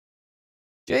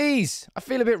Jeez, I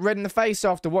feel a bit red in the face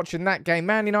after watching that game.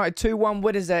 Man United 2-1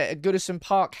 winners at Goodison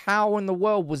Park. How in the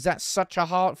world was that such a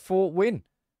hard-fought win?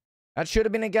 That should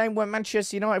have been a game where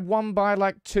Manchester United won by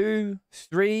like 2,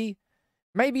 3,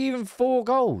 maybe even 4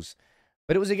 goals.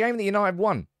 But it was a game that United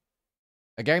won.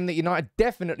 A game that United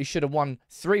definitely should have won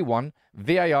 3-1.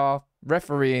 VAR,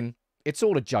 refereeing. It's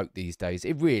all a joke these days.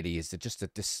 It really is.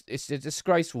 It's a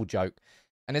disgraceful joke.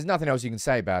 And there's nothing else you can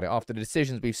say about it. After the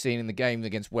decisions we've seen in the game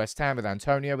against West Ham with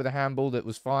Antony with a handball that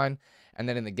was fine. And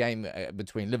then in the game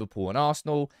between Liverpool and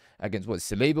Arsenal against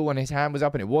Saliba when his hand was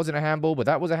up and it wasn't a handball, but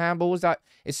that was a handball.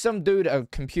 It's some dude at a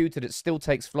computer that still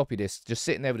takes floppy disks just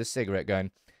sitting there with a cigarette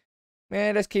going,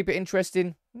 yeah, let's keep it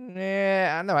interesting.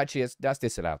 Yeah, no, actually, that's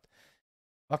disallowed.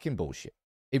 Fucking bullshit.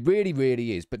 It really,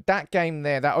 really is. But that game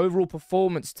there, that overall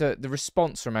performance to the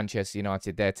response from Manchester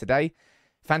United there today,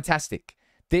 fantastic.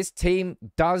 This team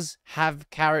does have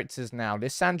characters now.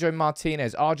 Lisandro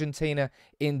Martinez, Argentina,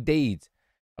 indeed.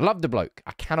 I love the bloke.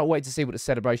 I cannot wait to see what the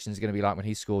celebration is going to be like when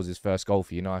he scores his first goal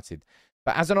for United.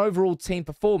 But as an overall team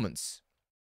performance,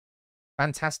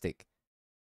 fantastic.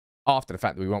 After the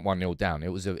fact that we went 1-0 down. It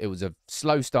was a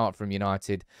slow start from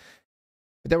United.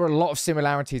 But there were a lot of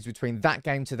similarities between that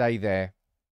game today there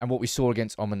and what we saw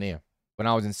against Omonia when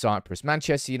I was in Cyprus.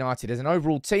 Manchester United, as an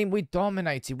overall team, we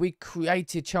dominated. We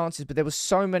created chances, but there were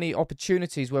so many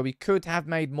opportunities where we could have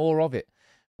made more of it,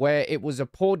 where it was a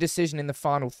poor decision in the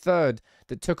final third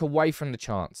that took away from the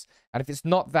chance. And if it's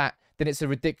not that, then it's a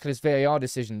ridiculous VAR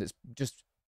decision that's just,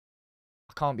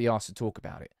 I can't be asked to talk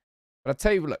about it. But I'll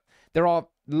tell you, look, there are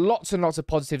lots and lots of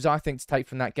positives, I think, to take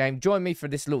from that game. Join me for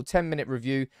this little 10-minute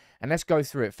review, and let's go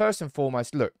through it. First and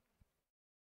foremost, look,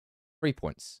 3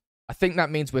 points. I think that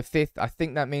means we're 5th. I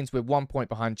think that means we're 1 point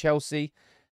behind Chelsea.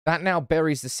 That now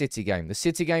buries the City game. The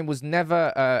City game was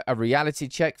never a reality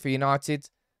check for United.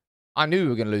 I knew we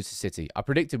were going to lose to City. I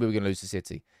predicted we were going to lose to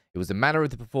City. It was the manner of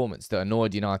the performance that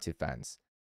annoyed United fans.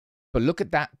 But look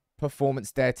at that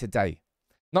performance there today.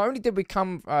 Not only did we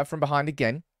come from behind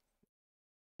again,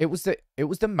 it was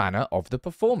the manner of the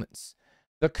performance,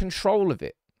 the control of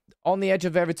it. On the edge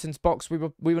of Everton's box, we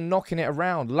were knocking it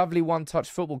around. Lovely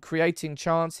one-touch football, creating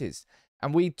chances.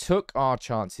 And we took our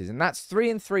chances. And that's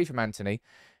 3-3 from Antony.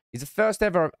 He's the first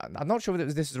ever, I'm not sure whether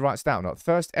this is the right stat or not,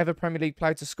 first ever Premier League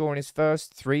player to score in his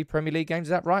first 3 Premier League games.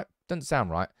 Is that right? Doesn't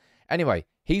sound right. Anyway,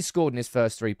 he scored in his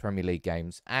first 3 Premier League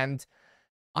games. And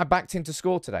I backed him to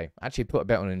score today. Actually put a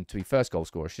bet on him to be first goal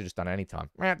scorer. Should have done it any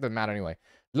time. Doesn't matter anyway.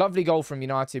 Lovely goal from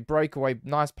United. Breakaway.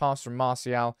 Nice pass from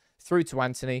Martial. Through to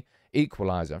Antony.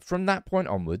 Equaliser. From that point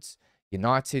onwards,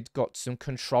 United got some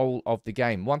control of the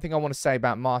game. One thing I want to say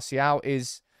about Martial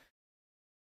is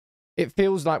it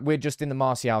feels like we're just in the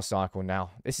Martial cycle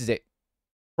now. This is it.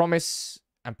 Promise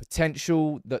and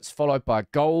potential that's followed by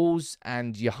goals,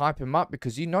 and you hype him up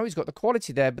because you know he's got the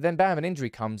quality there, but then bam, an injury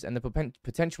comes and the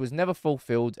potential is never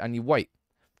fulfilled, and you wait.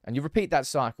 And you repeat that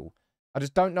cycle. I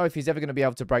just don't know if he's ever going to be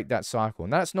able to break that cycle.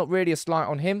 And that's not really a slight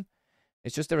on him.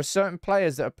 It's just there are certain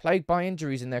players that are plagued by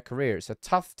injuries in their career. It's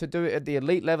tough to do it at the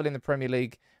elite level in the Premier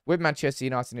League with Manchester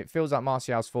United, and it feels like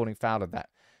Martial's falling foul of that.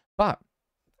 But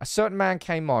a certain man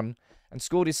came on and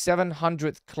scored his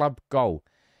 700th club goal.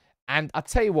 And I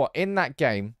tell you what, in that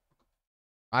game,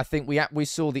 I think we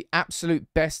saw the absolute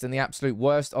best and the absolute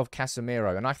worst of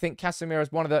Casemiro. And I think Casemiro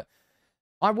is one of the...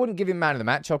 I wouldn't give him man of the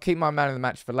match. I'll keep my man of the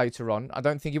match for later on. I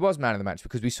don't think he was man of the match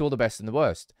because we saw the best and the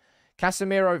worst.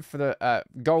 Casemiro, for the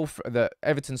goal that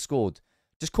Everton scored,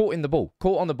 just caught on the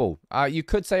ball. You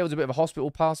could say it was a bit of a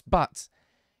hospital pass, but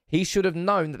he should have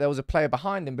known that there was a player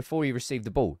behind him before he received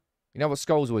the ball. You know what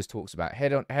Scholes always talks about?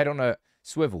 Head on a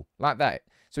swivel, like that.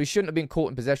 So he shouldn't have been caught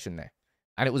in possession there.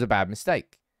 And it was a bad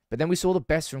mistake. But then we saw the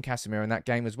best from Casemiro in that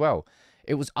game as well.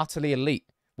 It was utterly elite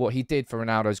what he did for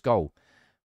Ronaldo's goal.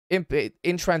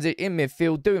 In transit, in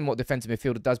midfield, doing what defensive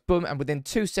midfielder does, boom, and within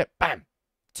 2 steps, bam!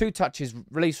 2 touches,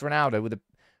 released Ronaldo with a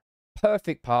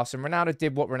perfect pass, and Ronaldo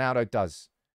did what Ronaldo does.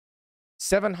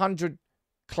 700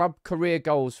 club career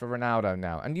goals for Ronaldo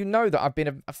now. And you know that I've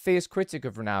been a fierce critic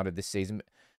of Ronaldo this season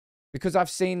because I've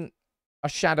seen a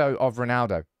shadow of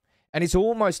Ronaldo. And it's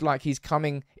almost like he's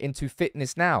coming into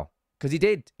fitness now because he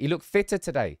did. He looked fitter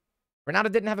today.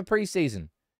 Ronaldo didn't have a preseason.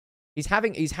 He's had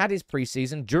his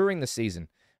preseason during the season.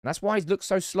 And that's why he's looked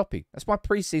so sloppy. That's why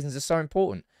preseasons are so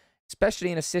important.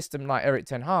 Especially in a system like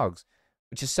Ten Hag's,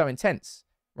 which is so intense.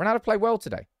 Ronaldo played well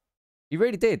today. He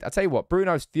really did. I tell you what,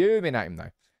 Bruno's fuming at him,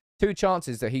 though. 2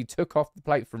 chances that he took off the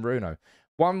plate from Bruno.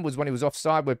 One was when he was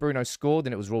offside, where Bruno scored,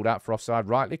 and it was ruled out for offside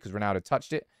rightly because Ronaldo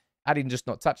touched it. Had he just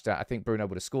not touched that, I think Bruno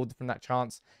would have scored from that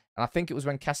chance. And I think it was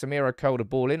when Casemiro curled a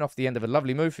ball in off the end of a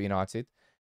lovely move for United.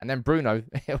 And then Bruno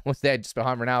was there just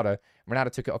behind Ronaldo.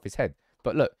 Ronaldo took it off his head.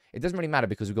 But look, it doesn't really matter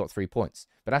because we've got 3 points.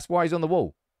 But that's why he's on the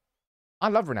wall. I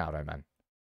love Ronaldo, man.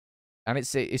 And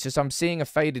it's just I'm seeing a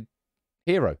faded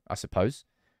hero, I suppose.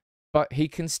 But he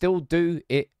can still do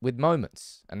it with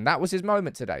moments. And that was his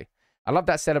moment today. I love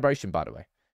that celebration, by the way.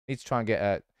 Need to try and get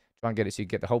it so you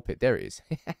get the whole pit. There it is.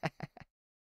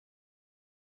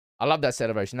 I love that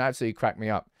celebration. That absolutely cracked me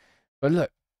up. But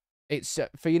look, it's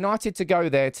for United to go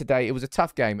there today. It was a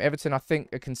tough game. Everton, I think,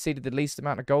 conceded the least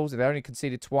amount of goals. They only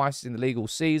conceded twice in the league all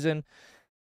season.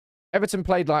 Everton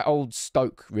played like old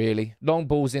Stoke, really. Long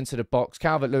balls into the box.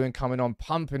 Calvert-Lewin coming on,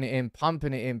 pumping it in,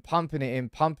 pumping it in, pumping it in,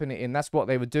 pumping it in. That's what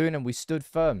they were doing, and we stood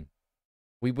firm.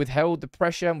 We withheld the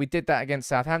pressure, and we did that against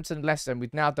Southampton, Leicester, and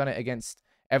we've now done it against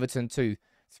Everton too.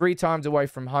 3 times away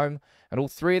from home, and all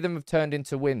 3 of them have turned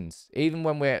into wins, even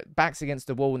when we're backs against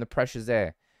the wall and the pressure's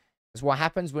there. That's what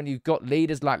happens when you've got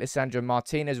leaders like Lisandro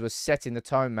Martinez who are setting the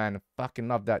tone, man. I fucking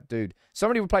love that dude.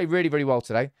 Somebody who played really, really well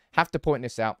today. Have to point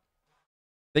this out.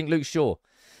 I think Luke Shaw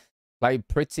played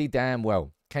pretty damn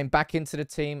well. Came back into the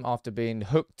team after being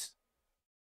hooked,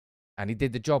 and he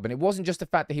did the job. And it wasn't just the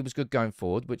fact that he was good going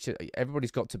forward, which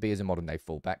everybody's got to be as a modern-day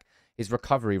fullback. His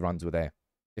recovery runs were there.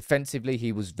 Defensively,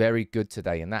 he was very good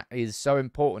today, and that is so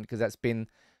important because that's been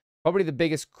probably the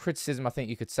biggest criticism I think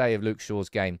you could say of Luke Shaw's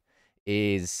game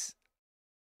is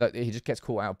that he just gets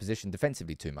caught out of position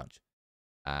defensively too much.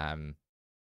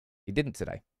 He didn't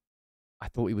today. I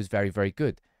thought he was very, very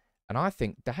good, and I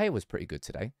think De Gea was pretty good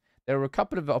today. There were a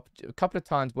couple of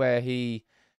times where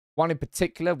one in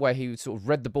particular where he sort of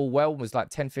read the ball well, was like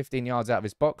 10, 15 yards out of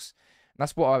his box. And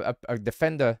that's what a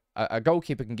defender, a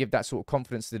goalkeeper can give that sort of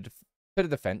confidence to the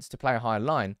defense to play a higher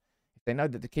line if they know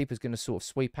that the keeper's going to sort of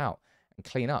sweep out and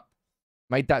clean up.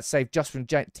 Made that save just from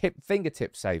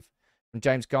fingertip save from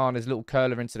James Garner's little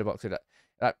curler into the box.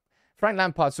 Frank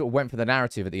Lampard sort of went for the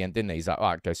narrative at the end, didn't he? He's like,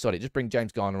 all right, go solid. Just bring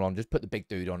James Garner on. Just put the big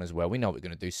dude on as well. We know what we're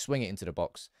going to do. Swing it into the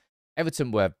box.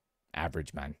 Everton were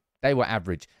average, man. They were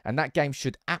average. And that game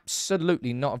should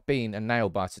absolutely not have been a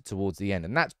nail-biter towards the end.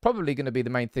 And that's probably going to be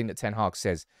the main thing that Ten Hag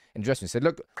says in dressing room. He said,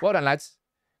 look, well done, lads.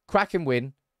 Cracking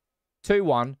win.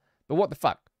 2-1. But what the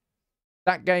fuck?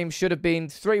 That game should have been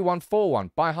 3-1,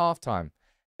 4-1 by halftime.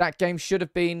 That game should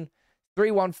have been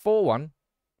 3-1, 4-1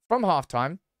 from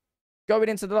halftime going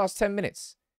into the last 10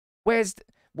 minutes. Where's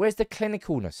the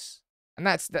clinicalness? And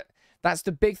that's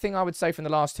the big thing I would say from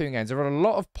the last 2 games. There are a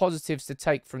lot of positives to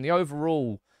take from the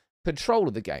overall control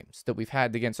of the games that we've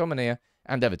had against Omonia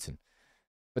and Everton.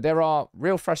 But there are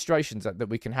real frustrations that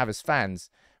we can have as fans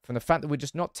from the fact that we're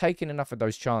just not taking enough of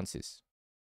those chances.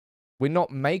 We're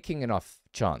not making enough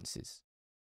chances.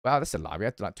 Wow, that's a lie. We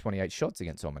had like 28 shots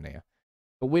against Omonia.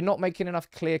 But we're not making enough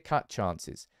clear-cut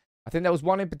chances. I think there was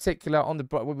one in particular on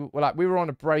the we were on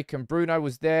a break and Bruno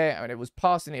was there and it was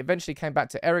passing. It eventually came back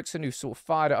to Ericsson who sort of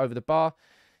fired it over the bar.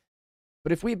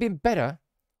 But if we had been better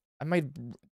and made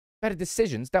better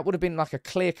decisions, that would have been like a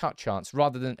clear-cut chance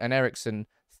rather than an Ericsson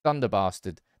thunder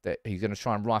bastard that he's going to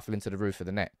try and rifle into the roof of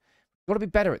the net. We've got to be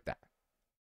better at that.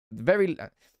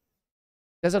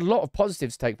 There's a lot of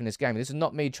positives to take from this game. This is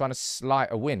not me trying to slight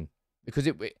a win because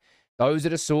those are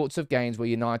the sorts of games where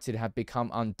United have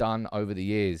become undone over the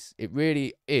years. It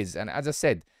really is. And as I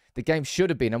said, the game should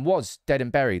have been and was dead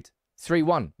and buried.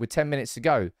 3-1 with 10 minutes to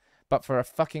go, but for a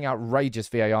fucking outrageous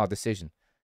VAR decision.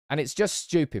 And it's just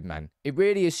stupid, man. It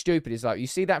really is stupid. It's like you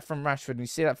see that from Rashford and you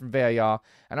see that from VAR,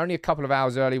 and only a couple of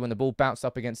hours early when the ball bounced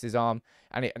up against his arm,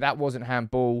 and that wasn't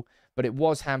handball, but it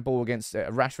was handball against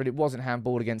Rashford. It wasn't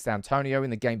handball against Antonio in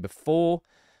the game before.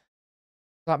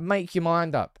 Like, make your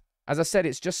mind up. As I said,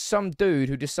 it's just some dude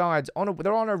who decides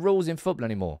there are no rules in football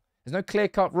anymore. There's no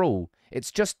clear-cut rule.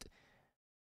 It's just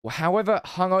however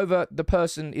hungover the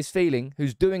person is feeling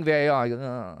who's doing VAR. You go,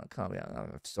 oh, I can't be.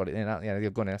 I've sorted it out. Yeah,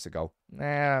 they've gone in. That's a goal.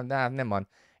 Nah, never mind.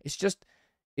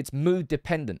 It's mood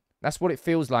dependent. That's what it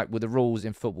feels like with the rules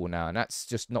in football now, and that's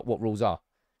just not what rules are.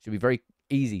 It should be very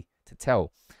easy to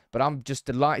tell. But I'm just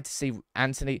delighted to see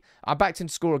Antony. I backed him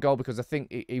to score a goal because I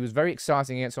think he was very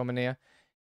exciting against Omonia.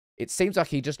 It seems like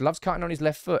he just loves cutting on his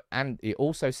left foot, and it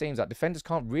also seems like defenders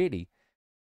can't really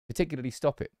particularly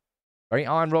stop it. Very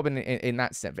Iron Robin in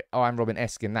that sense, Iron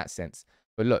Robin-esque in that sense.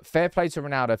 But look, fair play to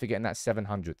Ronaldo for getting that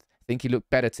 700th. I think he looked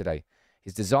better today.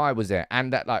 His desire was there,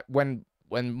 and that like when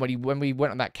we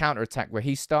went on that counter attack where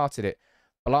he started it,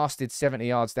 blasted 70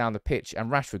 yards down the pitch, and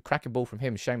Rashford cracking ball from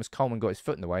him. Seamus Coleman got his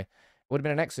foot in the way. It would have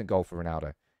been an excellent goal for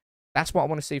Ronaldo. That's what I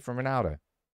want to see from Ronaldo.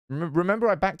 Remember,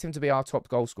 I backed him to be our top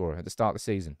goal scorer at the start of the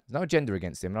season. There's no agenda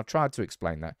against him, and I've tried to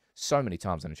explain that so many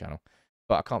times on the channel,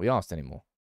 but I can't be asked anymore.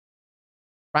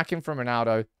 Backing from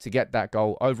Ronaldo to get that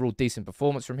goal. Overall, decent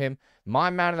performance from him. My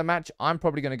man of the match, I'm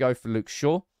probably going to go for Luke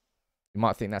Shaw. You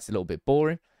might think that's a little bit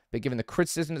boring, But given the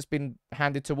criticism that's been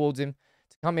handed towards him,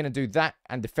 to come in and do that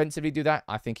and defensively do that,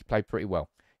 I think he played pretty well.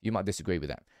 You might disagree with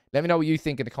that. Let me know what you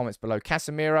think in the comments below.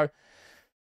 Casemiro,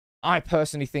 I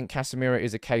personally think Casemiro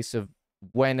is a case of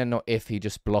when and not if he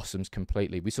just blossoms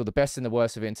completely. We saw the best and the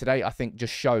worst of it. And today, I think,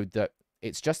 just showed that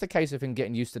it's just a case of him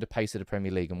getting used to the pace of the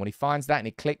Premier League. And when he finds that and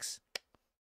it clicks,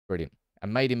 brilliant.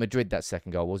 And made in Madrid that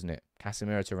second goal, wasn't it?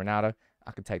 Casemiro to Ronaldo.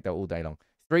 I could take that all day long.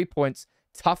 3 points.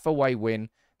 Tough away win.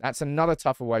 That's another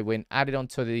tough away win. Added on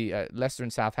to the Leicester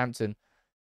and Southampton.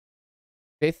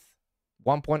 5th.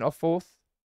 1 point off 4th.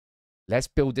 Let's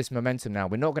build this momentum now.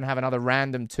 We're not going to have another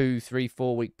random 2, 3,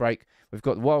 4 week break. We've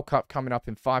got the World Cup coming up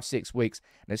in 5, 6 weeks.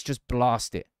 Let's just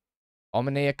blast it.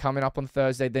 Omonia coming up on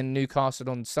Thursday, then Newcastle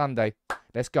on Sunday.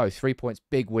 Let's go. 3 points.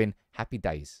 Big win. Happy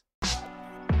days.